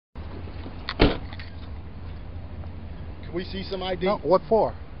Can we see some ID? No, what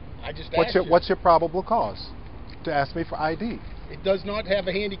for? I just asked you. What's your probable cause to ask me for ID? It does not have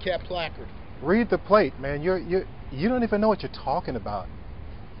a handicap placard. Read the plate, man. You don't even know what you're talking about.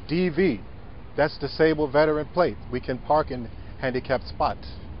 DV, that's disabled veteran plate. We can park in handicapped spots.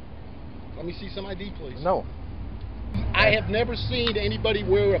 Let me see some ID, please. No. I have never seen anybody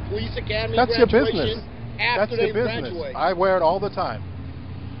wear a police academy That's your graduation business. after That's they your business. graduate. I wear it all the time.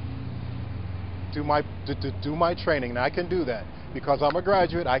 Do my training, and I can do that because I'm a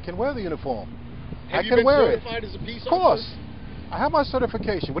graduate. I can wear the uniform. Have I can wear it. Have you been certified as a peace Of course. officer? I have my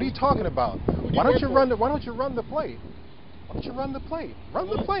certification. What are you talking about? Why don't you run the plate? Why don't you run the plate? Run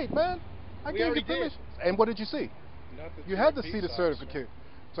the plate, man. I gave you permission. And what did you see? You had to see the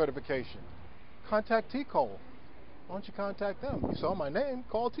certification. Contact T-Cole. Why don't you contact them? You saw my name.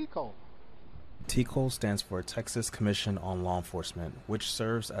 Call T-Cole. TCOL stands for Texas Commission on Law Enforcement, which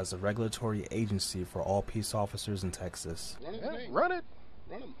serves as a regulatory agency for all peace officers in Texas. Run it.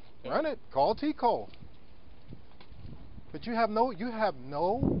 Run it. Call T-Cole. But you have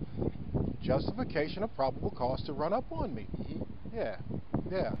no justification of probable cause to run up on me. Yeah.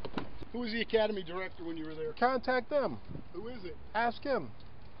 Who was the academy director when you were there? Contact them. Who is it? Ask him.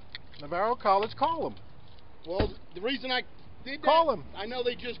 Navarro College, call him. Well, the reason I did that, call him. I know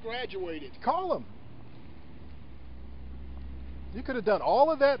they just graduated. Call him. You could have done all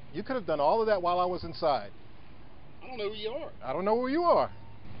of that. You could have done all of that while I was inside. I don't know who you are. I don't know who you are.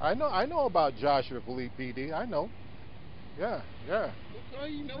 I know about Joshua Police PD. I know. Yeah. Okay,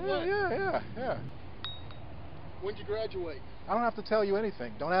 you know what? Yeah. When'd you graduate? I don't have to tell you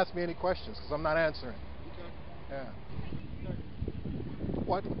anything. Don't ask me any questions because I'm not answering. Okay. Yeah.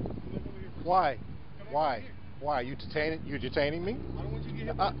 What? Why? You detaining me? I don't want you to get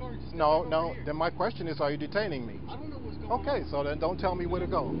hit by a car. No. Then my question is, are you detaining me? I don't know what's going on. Okay, so then don't tell me where to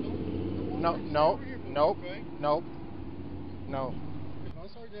go. No. My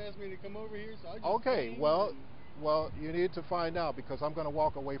sergeant asked me to come over here, so I just Okay, came. well, you need to find out because I'm going to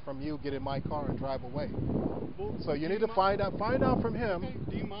walk away from you, get in my car, and drive away. Well, So you need to find out from him. Okay.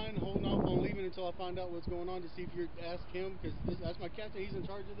 Do you mind holding off on leaving until I find out what's going on to see if you ask him? Because that's my captain. He's in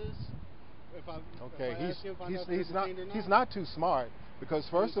charge of this. If I ask him, find out if he's detained or not. He's not too smart because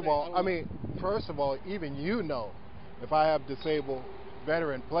first of all, even you know, if I have disabled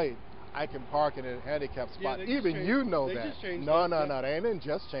veteran plate, I can park in a handicapped spot. Even you know that. No, they ain't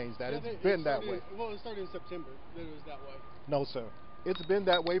just changed that. It's been that way. Well, it started in September that it was that way. No, sir. It's been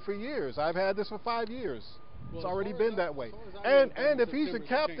that way for years. I've had this for 5 years. It's already been that way. And if he's a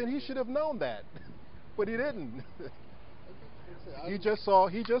captain, he should have known that, but he didn't. He just saw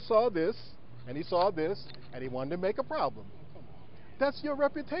this, and he saw this, and he wanted to make a problem. That's your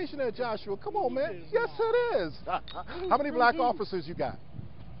reputation there, Joshua. Come on, man. Yes, it is. How many black officers you got?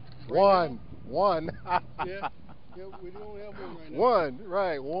 One. Yeah, we don't have one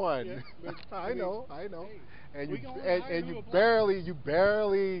right now. One. Yeah, but, I know. Hey, And you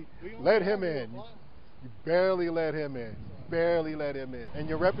barely let him in. You barely let him in. And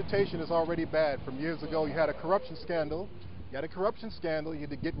your reputation is already bad. From years ago, you had a corruption scandal. You had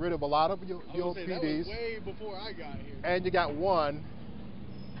to get rid of a lot of your PDs. That was way before I got here. And you got one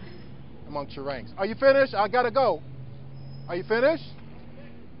amongst your ranks. Are you finished? I gotta go. Are you finished?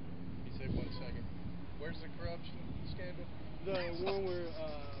 He said 1 second. Where's the corruption scandal? The one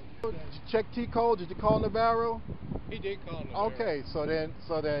where Did you check T-Code? Did you call Navarro? he did call Navarro. Okay, so then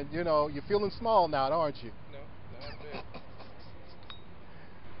you're feeling small now, aren't you? No, not a bit.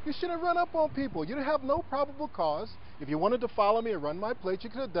 You shouldn't run up on people. You have no probable cause. If you wanted to follow me and run my plate, you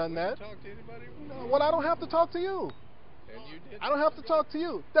could have done that. Talk to anybody? No, well, I don't have to talk to you. And you did. I don't have to talk to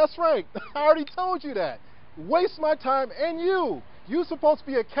you. That's right. I already told you that. Waste my time and you. You're supposed to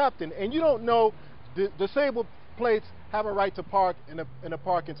be a captain, and you don't know disabled plates have a right to park in a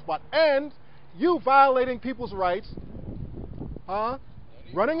parking spot. And you violating people's rights,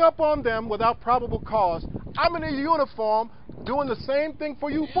 running up on them without probable cause. I'm in a uniform doing the same thing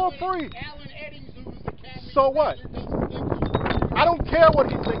for you for free. Alan Eddings, who was the captain. So what? I don't care what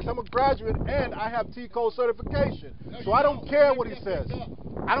he thinks. I'm a graduate and I have T-Code certification. So I don't care what he says.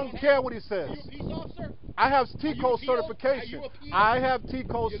 I don't care what he says. Are you a peace officer? I have T-Code certification. Are you a PO? I have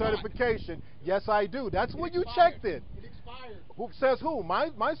T-Code You're certification. Yes, I do. That's what you expired. checked it. It expired. Who says who?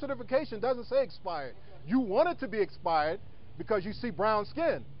 My certification doesn't say expired. You want it to be expired because you see brown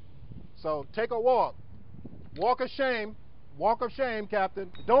skin. So take a walk. Walk of shame. Walk of shame,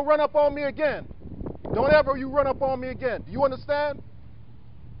 Captain. Don't run up on me again. Don't ever you run up on me again. Do you understand?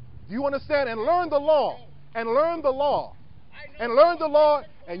 Do you understand? And learn the law. And learn the law. And learn the law.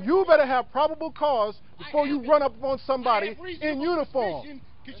 And you better have probable cause before you run up on somebody in uniform.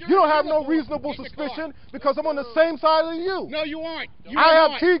 You don't have no reasonable suspicion because I'm on the same side of you. No, you aren't. I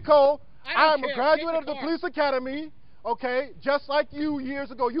have TCO. I am a graduate of the police academy. Okay, just like you years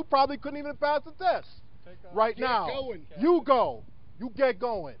ago. You probably couldn't even pass the test. Right now, you go. You get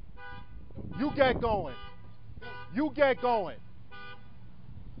going. You get going. You get going.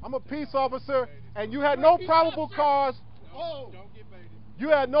 I'm a peace officer, and you had no probable cause. You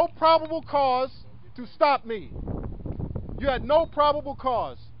had no probable cause to stop me. You had no probable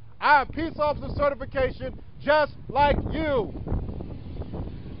cause. I have peace officer certification just like you.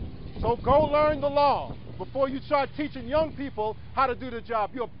 So go learn the law before you start teaching young people how to do the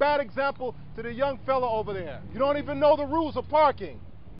job. You're a bad example to the young fella over there. You don't even know the rules of parking.